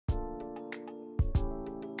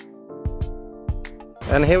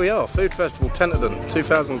And here we are, Food Festival Tenterden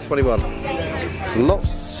 2021. There's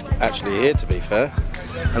lots actually here, to be fair.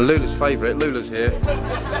 And Lula's favourite, Lula's here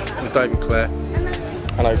with Dave and Claire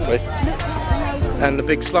and Oakley. And the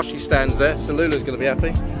big slushy stands there, so Lula's going to be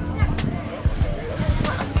happy.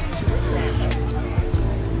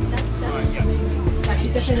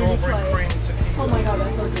 Oh my god,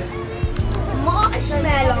 that's so good.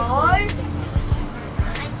 Marshmallow!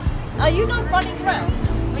 Are you not running around?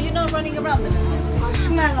 Are you not running around the machine?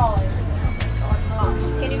 Marshmallow!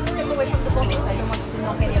 Can you step away from the bottles? I don't want you to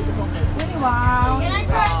knock any of the bottles. Wow! Can I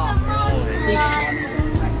try some marshmallow?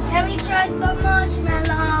 Can we try some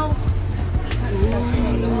marshmallow?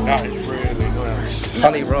 That is really nice.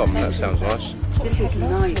 Honey rum, that sounds nice. This is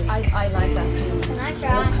nice. I like that too. Can I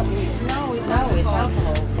try? No, it's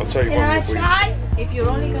alcohol. I'll tell you Can I what, try? If you're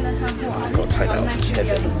only going to have one, I've got to take that off, it's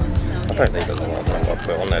heavy. I don't need another one, I don't know what I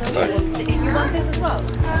put on there today. you want this as well?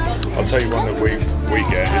 I'll tell you one that we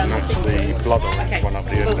get, and that's the blood orange one up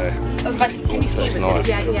the end there. But can you That's nice.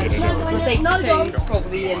 We'll take No, two don't.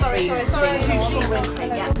 strawberry and three.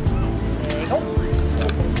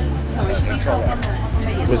 Sorry.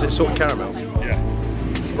 Was it sort of caramel? Yeah.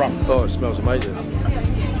 It's rum. Oh, it smells amazing.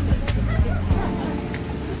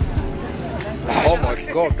 Oh my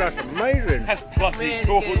god, that's amazing! That's bloody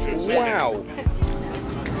gorgeous. Wow!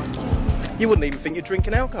 You wouldn't even think you're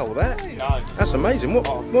drinking alcohol with that. No. That's amazing. What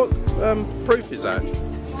proof is that?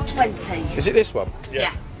 20. Is it this one?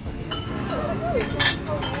 Yeah. Do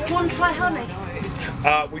you want to try honey?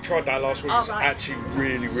 We tried that last week. It's actually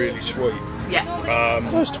really, really sweet. Yeah.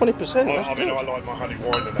 Oh, it's 20%. That's I mean, good. I like my honey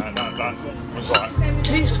wine and that was like.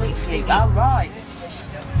 Too sweet for you. Oh, right.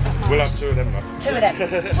 We'll have two of them though. Two of them.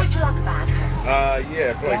 Would you like a bag?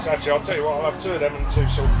 Yeah, please. Actually, I'll tell you what. I'll have two of them and two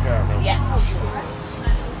salted caramels. Yeah.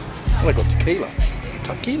 Oh, they got tequila.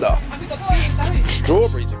 Tequila.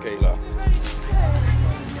 Strawberry tequila.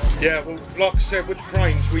 Yeah, well, like I said, with the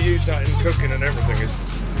cranes, we use that in cooking and everything. It's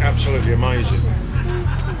absolutely amazing.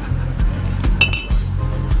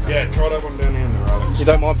 Yeah, try that one down the end there, Alex. You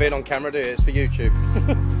don't mind being on camera, do you? It's for YouTube.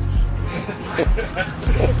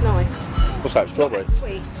 This is nice. What's that? Strawberry? It's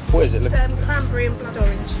sweet. What is it? It's cranberry and blood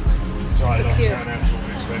orange. Sorry, not cute. sound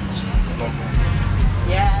absolutely expensive.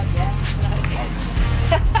 Yeah.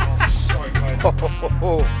 I'm so glad.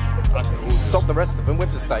 Stop the rest of them, we're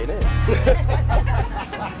just staying here.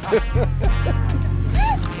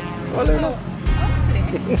 Oh, Luna. Are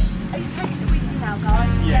you taking it with you now,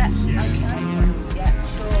 guys? Yes, yeah. yeah. Okay. Yeah,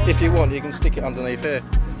 sure. If you want, you can stick it underneath here.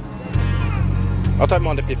 I don't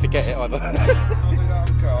mind if you forget it either. I'll do that on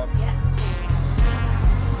the card. Yeah.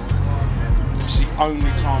 It's the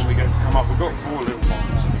only time we get to come up. We've got 4 little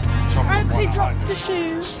ones. Oakley dropped the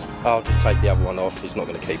shoes. I'll just take the other one off, he's not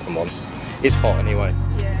going to keep them on. It's hot anyway.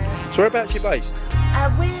 Yeah. So whereabouts are you based?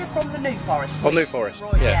 We're from the New Forest. Oh, New Forest,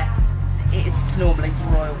 Royal, yeah. It is normally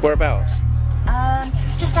Royal. Whereabouts?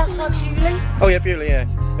 Just outside Hewley. Oh yeah, Bewley, yeah.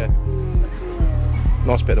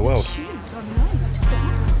 Nice bit of the world. Shoes, I know.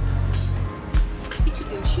 You took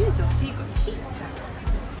your shoes off, so you got your feet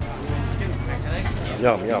out.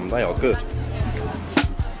 Yum, yum, they are good.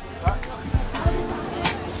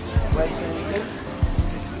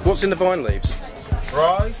 What's in the vine leaves?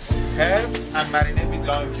 Rice, herbs, and marinade with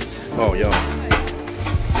lime juice. Oh, yum.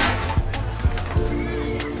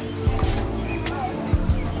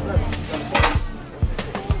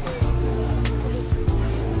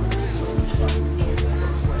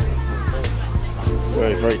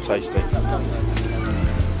 Very, very tasty.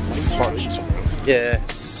 Yeah,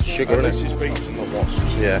 it's sugar in This it. is beans and the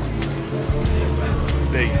wasps. Yeah,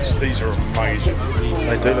 These are amazing.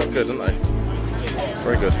 they do look good, don't they?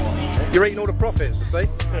 Very good. You're eating all the profits, I see.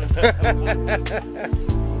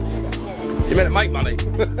 You meant to make money.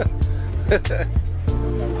 Got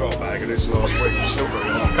a bag of this last week. Still got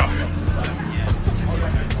it on the cup.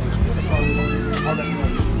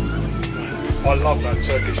 I love that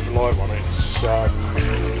Turkish delight one. It's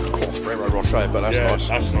Ferrero Rocher, but that's yeah, nice.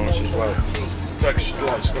 that's nice as well. Turkish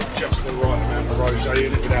delight's got just the right amount of rosé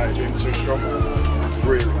in it without it being too strong.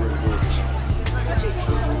 Really, really gorgeous.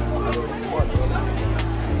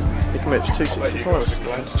 You can make it But you guys are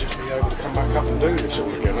glad to just be able to come back up and do this all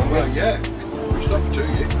again, aren't Well, you? yeah. We'll stop for 2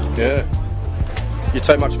 years. Yeah. You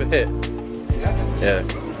take much of a hit? Yeah. Yeah.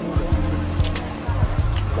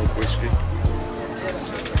 Long whiskey.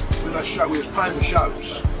 When that show, we was paying for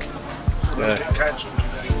shows. Yeah. Get cancelled. We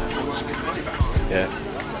wasn't getting money back. Yeah.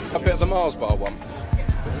 A bit of the Mars bar one,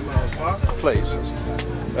 Mars bar. please.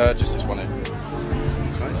 Just this one here.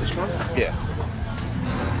 Okay, this one. Yeah.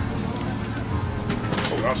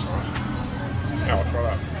 Oh, that's nice. Yeah, I'll try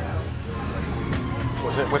that.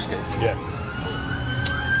 Was it whiskey? Yeah.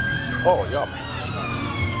 Oh, yum.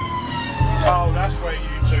 Oh, that's where you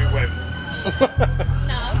two went.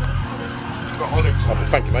 No. Got Onyx on it.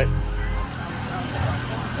 Thank you, mate.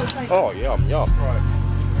 Oh, yum, yum. Right.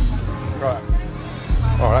 Right.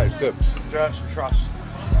 Oh, that is good. Just trust.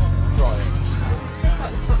 Try it.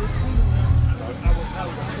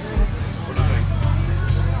 What do you think?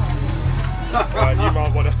 Right, you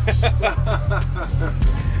might want to.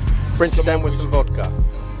 Rinse it down with some vodka.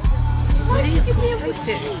 Why do you give me a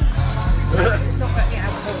whistle? It's not got any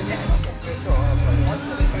alcohol in it.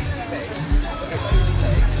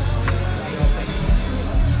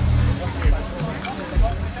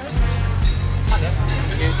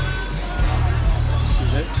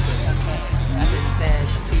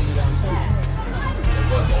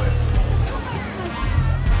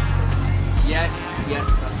 Yes, yes,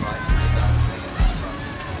 that's right.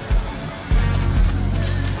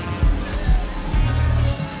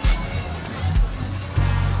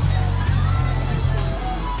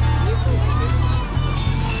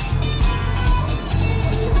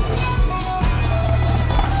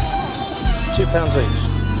 £2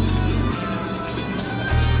 each.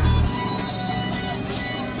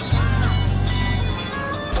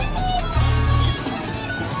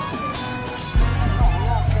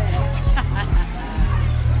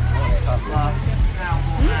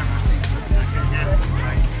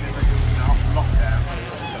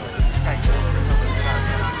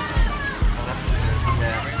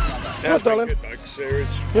 Yeah, darling. good though, 'cause there is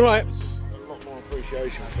You're right. a lot more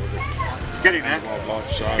appreciation for it. It's getting there. Wildlife,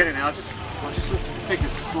 It's so- getting there. I just looked at the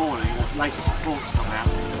figures this morning. The latest reports come out.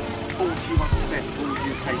 41% of all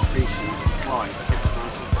UK species declined since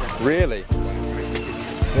 1970. Really?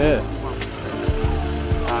 Yeah.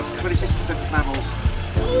 26% of mammals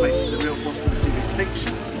facing the real possibility of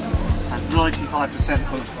extinction, and 95%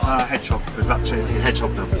 of hedgehog reduction in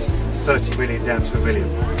hedgehog numbers. 30 million down to 1 million.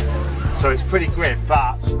 So it's pretty grim,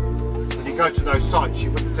 but when you go to those sites, you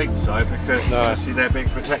wouldn't think so because No. obviously they're being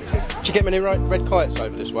protected. Did you get many red kites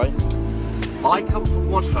over this way? I come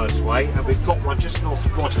from Wadhurst way, and we've got one just north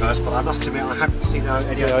of Wadhurst, but I must admit I haven't seen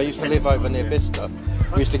any. Yeah, I used to live over near Bicester.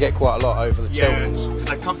 We used to get quite a lot over the Yeah, Cheltenhams. because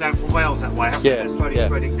they come down from Wales that way, haven't Yeah, they? They're slowly yeah.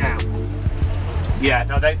 spreading down. Yeah,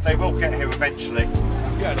 no, they will get here eventually.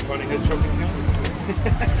 You had a funny hedgehog in here.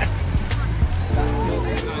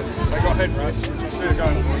 They got head rasts, which I see her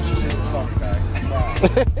going for, she sees the front bag.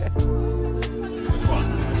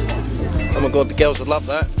 Oh my god, the girls would love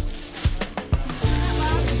that.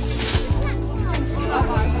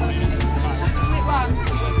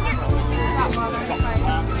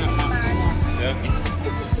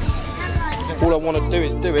 All I want to do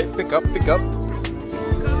is do it. Pick up, pick up.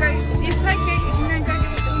 You take it, you can then go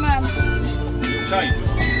give it to Mum.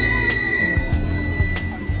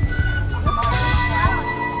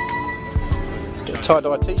 Get a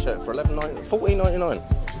tie-dye t-shirt for $14.99.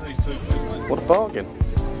 What a bargain.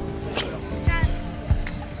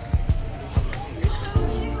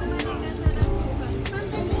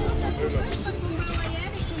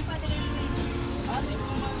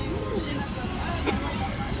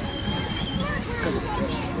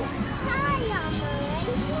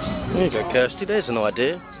 There you go, Kirsty, there's an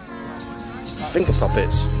idea. Finger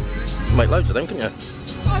puppets. Make loads of them, couldn't you?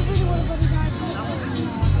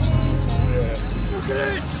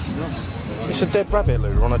 It's a dead rabbit,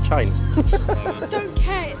 Lulu, on a chain. I don't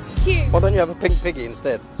care, it's cute. Why don't you have a pink piggy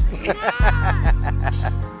instead?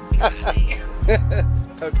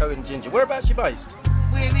 Coco and Ginger. Whereabouts are you based?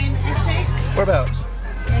 We're in Essex, Whereabouts?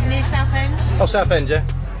 near Southend. Oh, Southend, yeah.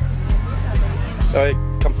 I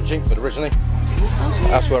come from Chingford originally.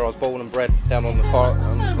 That's where I was born and bred, down on the far.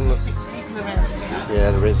 On the... 6 people around here.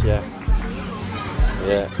 Yeah, there is, yeah.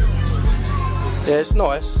 Yeah. Yeah, it's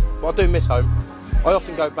nice, but I do miss home. I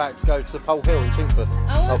often go back to go to Pole Hill in Chingford.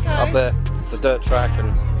 Oh, okay. Up there, the dirt track,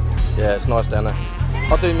 and yeah, it's nice down there.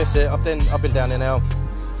 I do miss it. I've been down here now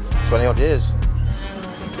 20 odd years.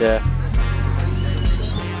 Yeah.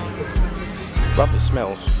 Lovely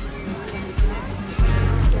smells.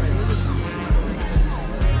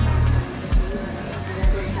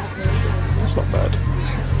 It's not bad.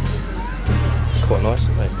 Quite nice,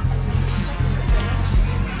 isn't it?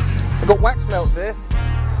 I've got wax melts here.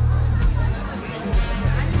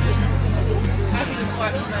 Fabulous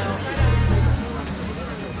white smell.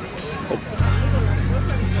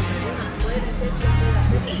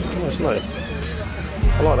 Nice, no.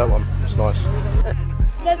 I like that one. It's nice.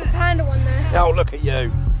 There's a panda one there. Oh, look at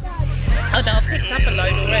you. Oh no, I've picked up a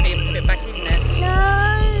load already and put it back in there.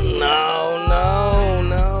 No, no,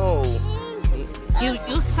 no.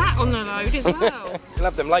 You're sat on the load as well. You'll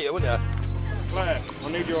have them later, won't you? Claire, I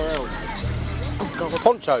need your help.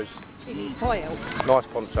 Ponchos. It is high elk. Nice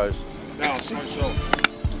ponchos. Now, so soft.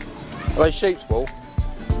 Are they sheep's wool?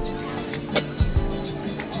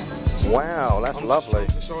 Wow, that's lovely.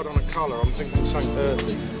 Decide on a colour, I'm thinking something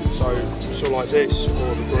earthy. So like this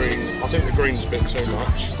or the green. I think the green's a bit too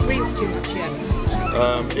much. Green's too much, yeah.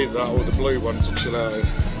 Either that or the blue one to chill out in.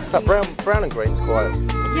 That brown and green's quite.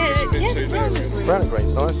 Yeah, the brown and green. Brown and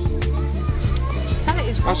green's nice. That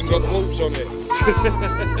is Hasn't got the wolves on it.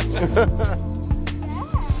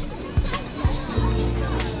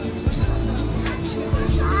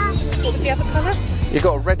 What was the other colour? You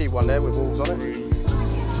got a reddy one there with wolves on it.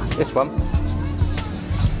 This one.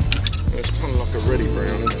 It's kind of like a reddy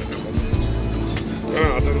brown, isn't it? I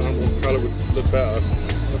don't know what colour would look better.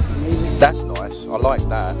 That's nice. I like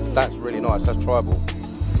that. That's really nice. That's tribal.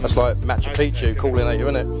 That's like Machu Picchu calling at you,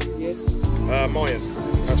 isn't it? Yes. Mayan.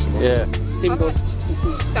 That's the one. Yeah. Symbol.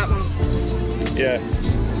 That one. Yeah.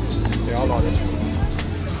 Yeah, I like it.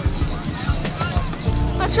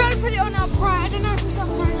 I tried to put it on upright. I don't know if it's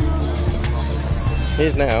upright or not.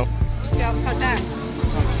 Here's now. Yeah, upside down.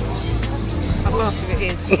 I'm laughing if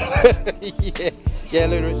it is. Yeah,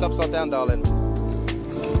 Luna, it's upside down, darling.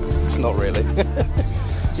 It's not really.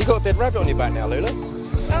 You got a dead rabbit on your back now, Luna.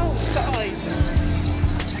 Oh, it's got eyes.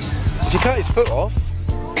 If you cut his foot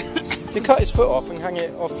off, and hang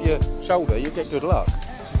it off your shoulder, you get good luck.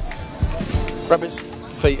 Rabbit's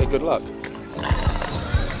feet are good luck.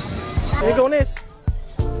 Can you go on this?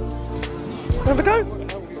 Have a go.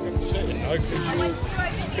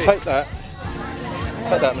 Take that.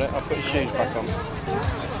 Take that a minute. I'll put his shoes back on.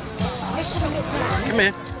 Come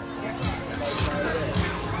here.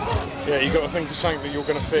 Yeah, you got to think of something that you're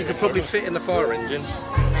going to fit. You could probably fit in the fire engine.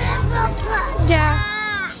 Yeah.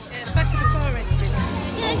 Yeah, the back of the fire engine.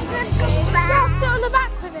 Yeah, sit on the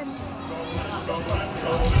back with him.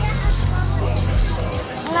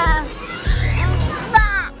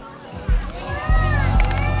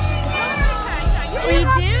 What are you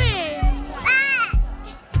doing?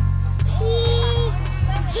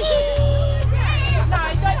 No,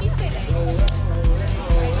 don't be silly.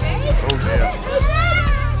 Oh dear.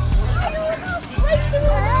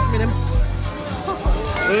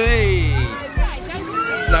 Hey!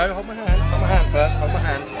 No, hold my hand. Hold my hand first. Hold my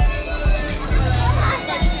hand.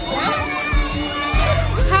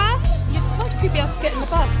 Huh? You'd possibly be able to get in the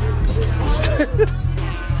bus.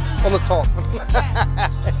 On the top.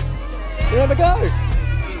 You have a go.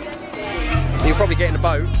 You'll probably get in a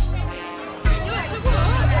boat.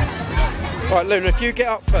 Right, Luna, if you get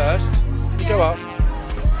up first, you go up.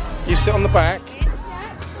 You sit on the back.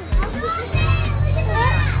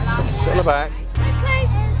 Sit on the back.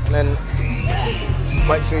 And then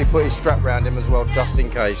make sure you put his strap round him as well, just in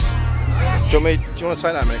case. Do you want to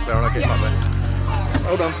take that a minute, Claire, and I'll get him up there?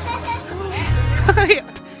 Hold on.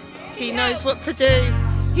 He knows what to do.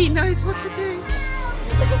 He knows what to do.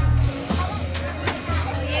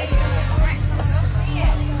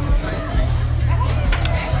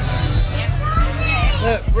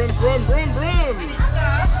 Yeah, brum, brum, brum, brum.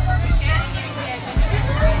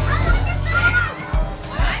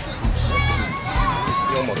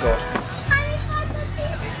 Oh my god.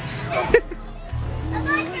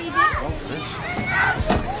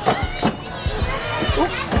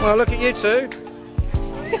 Well, look at you two.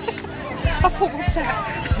 I thought, what's that?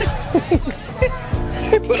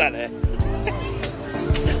 Who put that there?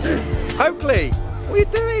 Oakley, what are you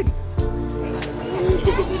doing?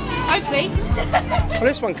 Oakley. Well,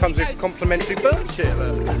 this one comes with complimentary bird shit,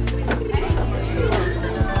 look.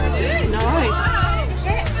 Nice.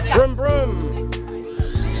 Brum brum.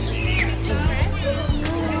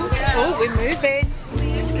 Oh, we're moving.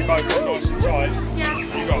 You both got nice and tight. Yeah.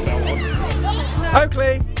 You got that one.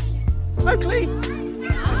 Oakley. Oakley.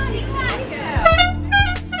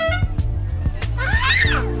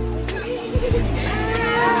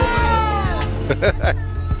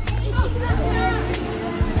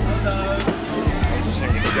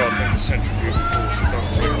 Centrifugal force, it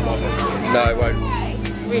doesn't take a lot of it. No, it won't.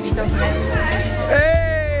 It really doesn't.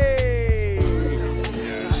 Hey!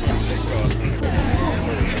 Yeah, so she's got.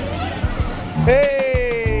 Hey!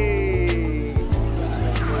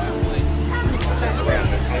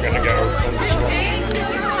 I'm going to go on this one.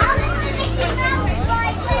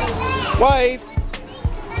 Wave!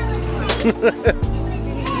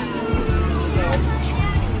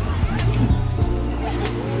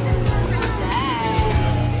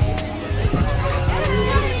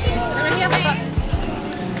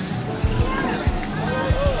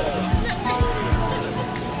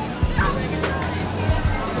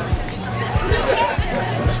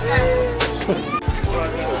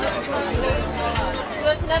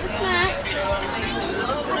 Another snack?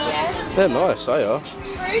 Yes. They're nice, they are.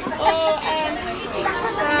 Fruit or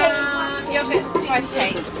yogurt, rice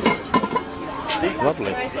cake?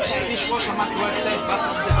 Lovely. I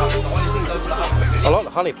like the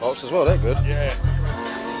honey pots as well, they're good. Yeah.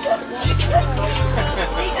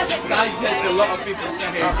 Guys, there's a lot of people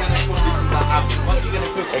saying you're going to put this in the oven. What are you going to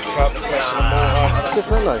cook? Egg cup, plus some more.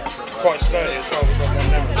 Different, aren't they? Quite sturdy as well. We've got one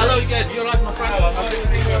now. Hello again, you're like my friend. I'll do it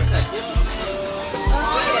in a sec.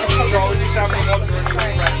 So we just have one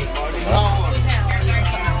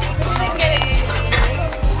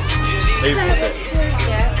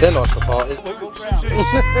They're nice for parties.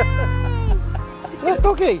 Look,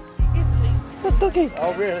 doggy! Look, doggy!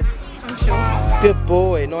 Oh, really? Good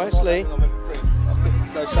boy, nicely.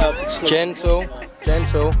 Gentle,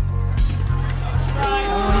 gentle.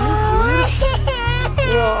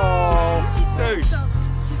 Oh. Dude.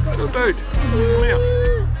 Good dude. Come here.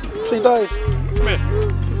 See Dave. Come here.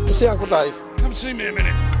 See Uncle Dave. Come see me a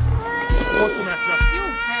minute. What's the matter?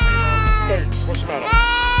 What's the matter?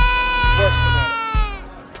 What's the matter?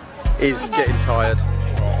 He's getting tired.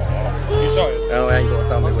 You tired? Oh, I ain't got a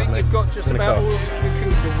dummy with me. You've got just about all we can.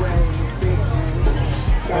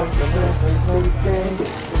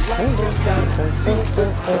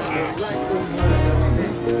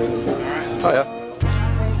 Hiya.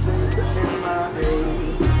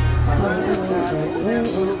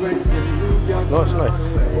 Nice, isn't it?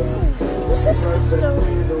 What's this one still?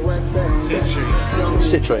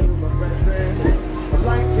 Citrine.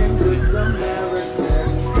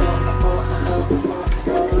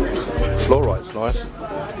 Fluorite's nice.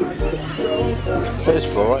 It is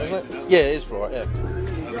fluorite, isn't it? Yeah, it is fluorite, yeah.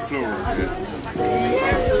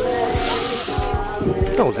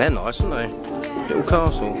 Oh, they're nice, aren't they? Little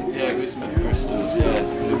castle. Yeah, bismuth crystals, yeah.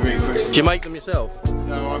 The green crystals. Do you make them yourself?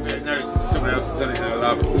 No, somebody else has done it in a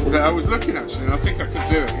lab. But I was looking actually, and I think I could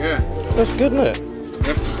do it, yeah. That's good, isn't it? You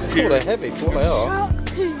have to Oh, they're heavy for what they are. Shark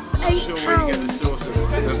tooth, I'm £8. sure where you get the source of the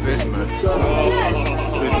bismuth.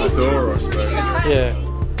 Bismuth ore, I suppose. Yeah.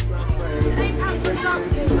 I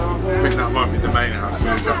think that might be the main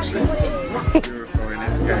hassle, is actually purifying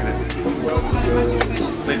it, getting it.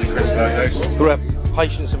 Completely crystallisation. You've got to have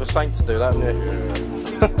patience of a saint to do that, haven't you?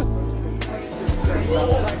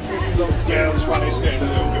 Yeah, this one is getting a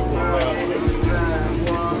little bit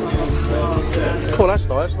more. Cool, that's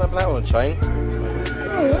nice. I'll have that on a chain.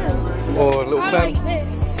 Or a little I clam, like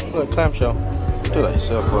this. little clamshell. Do that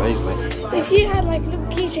yourself quite easily. If you had like a little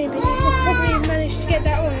keychain, you could probably manage to get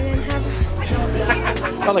that one and then have.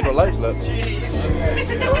 Oh, they got loads, look.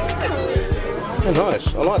 They're nice.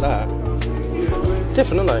 I like that.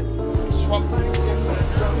 Different, aren't they?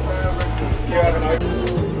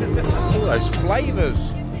 All those flavours.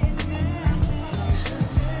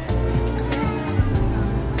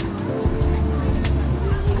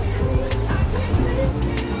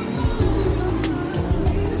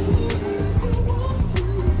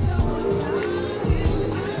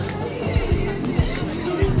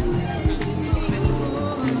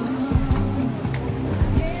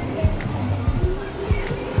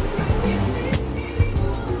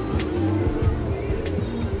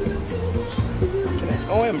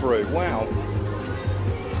 Iron brew, wow.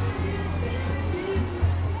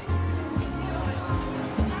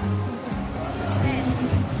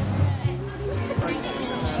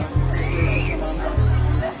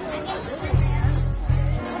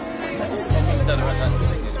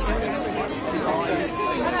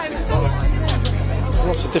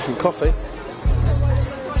 Lots of different coffee.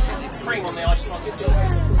 Cream on the ice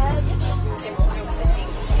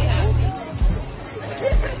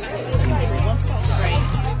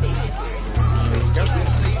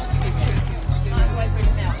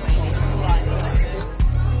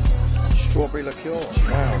Strawberry liqueur, wow.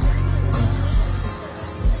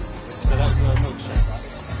 So that's the milkshake,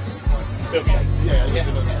 right? Milkshake, yeah.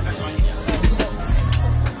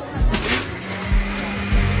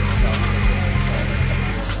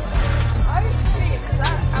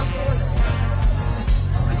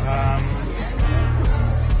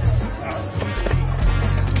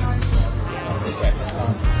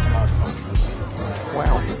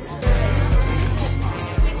 Wow.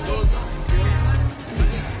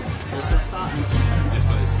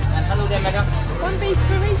 And hello there, madam. One beef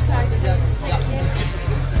burrito.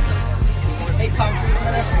 £8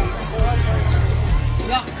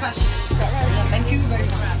 Yeah, cash. Thank you very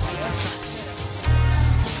much.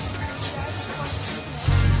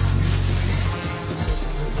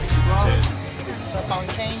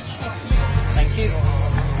 £4 change. Thank you.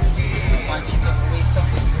 One chicken burrito.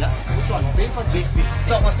 Yeah. Which one? Beef or beef?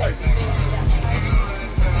 Don't want sorry.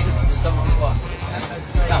 Someone what?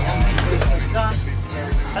 That one beef burrito is done.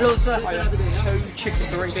 Hello, sir. 2 chicken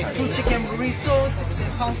burritos. 2 chicken burritos,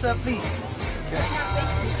 £16, sir, please.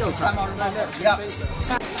 Yeah.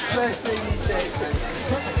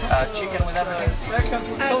 Chicken with everything?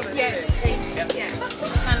 Yes.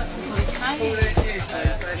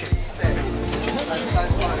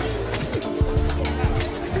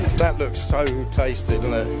 That looks so tasty,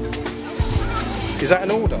 doesn't it? Is that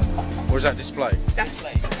an order? Or is that display? That's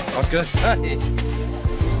me. I was going to say.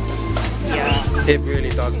 Yeah. It really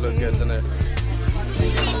does look good, doesn't it?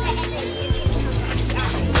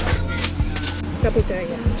 Double dare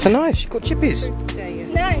you. So nice, you've got chippies. Dare you.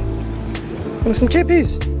 No. Want some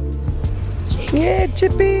chippies? Yeah,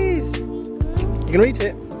 chippies. You gonna eat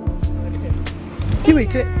it? You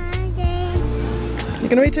eat it. You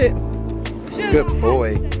gonna eat it? Good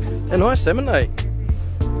boy. They're nice, haven't they?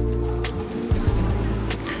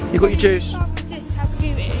 You got your juice? I can't resist how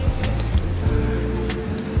cute it is.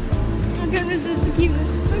 I don't resist the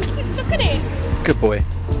cuteness. It's so cute. Look at it. Good boy.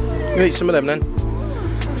 You eat some of them then.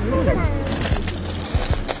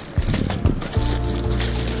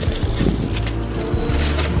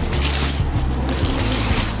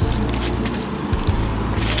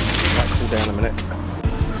 Might cool down a minute.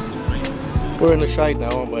 We're in the shade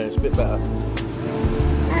now, aren't we? It's a bit better.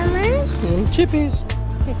 Chippies.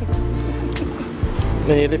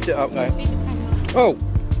 Then you lift it up now. Oh,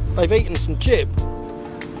 they've eaten some chip.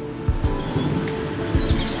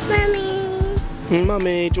 Mummy.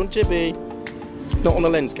 Mummy, do you want chippy? Not on the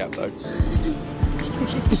lens cap though. I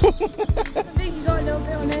think you got a little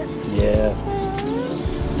bit on it. Yeah.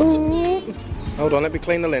 Ooh. Hold on, let me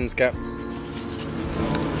clean the lens cap.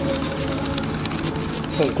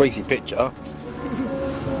 Not a greasy picture.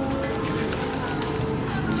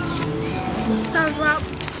 Sounds about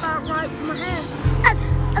right for my hair.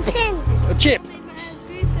 A pin. A chip. Make my hair's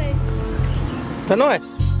greasy. They're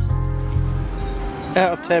nice.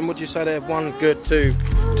 Out of 10, would you say they're 1 good, 2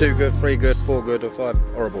 good, 3 good, 4 good, or 5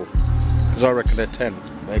 horrible? Because I reckon they're 10.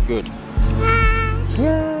 They're good.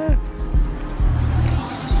 Yeah.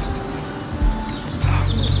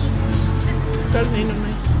 Don't lean on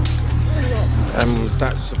me.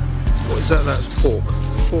 That's, what is that? That's pork.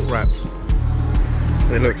 Pork wrapped.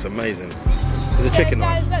 It looks amazing. Is the chicken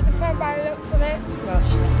nice? Guys at the front by the looks of it.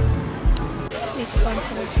 Gosh. Need to find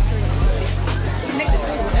something to drink. Next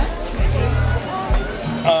order, maybe.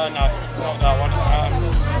 No, not that one.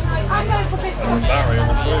 I'm going for this one. Barry on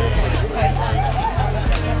the floor.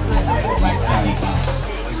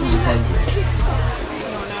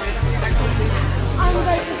 I'm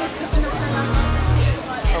going for this one.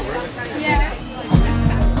 Oh, really? Yeah.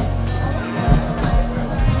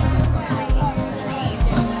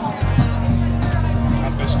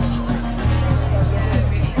 And biscuits.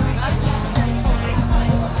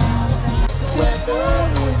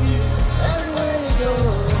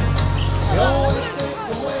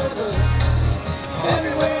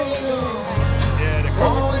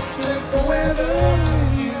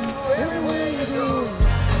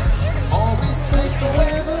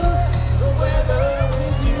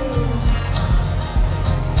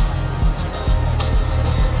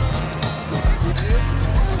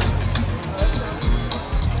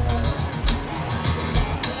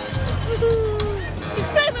 He's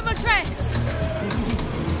playing with my dress.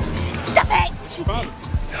 Stop it. Fun.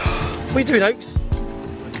 What are you doing, Oaks?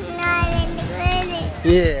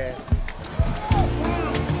 Yeah.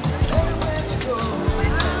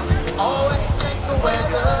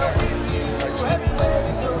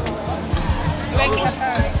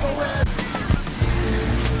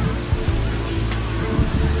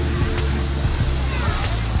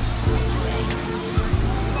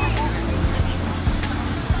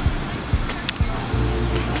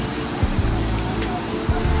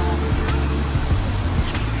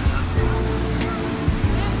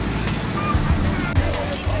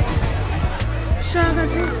 Sure, I'm going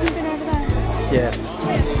to put something over there. Yeah.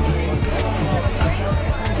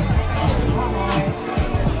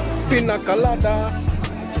 Pina colada.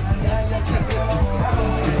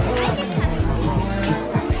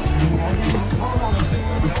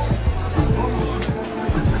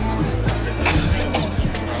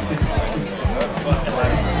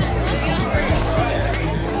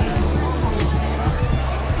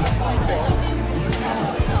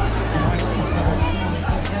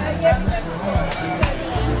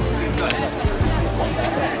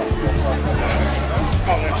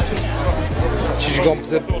 She's gone to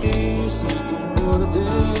the...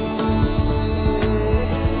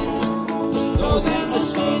 Those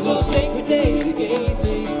endless days, those sacred days you gave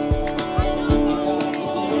me.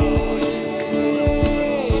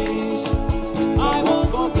 I won't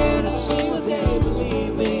forget a single day,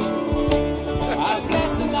 believe me. I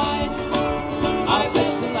bless the light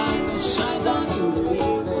that shines on you,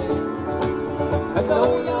 believe me. And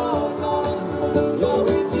though you're gone, you're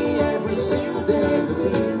with me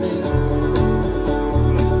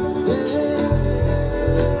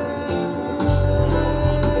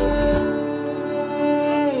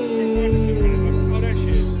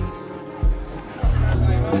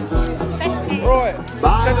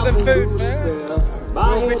Tenterden Food Fair.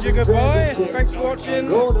 We'll bid you goodbye. Thanks for watching. And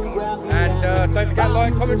don't forget to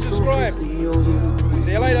like, comment, subscribe. See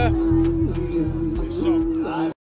you later.